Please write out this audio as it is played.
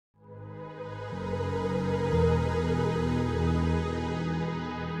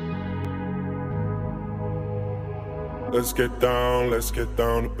Let's get down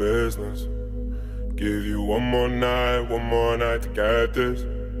to business. Give you one more night to get this.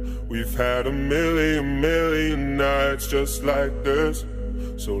 We've had a million nights just like this.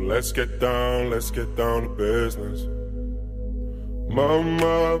 So let's get down to business.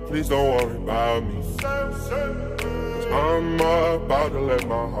 Mama, please don't worry about me, 'cause I'm about to let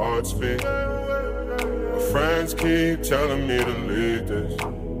my heart speak. My friends keep telling me to leave this.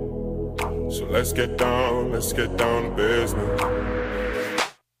 So let's get down to business.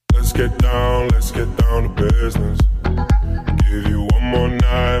 Let's get down to business. Give you one more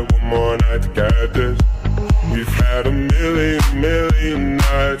night to get this. We've had a million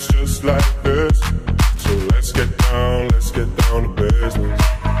nights just like this. So let's get down to business.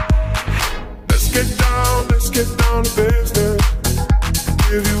 Let's get down to business.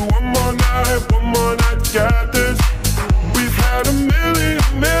 Give you one more night to get this. We've had a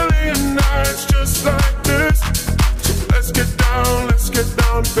million nights just like this. So let's get down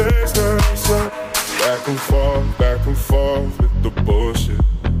to business. Back and forth,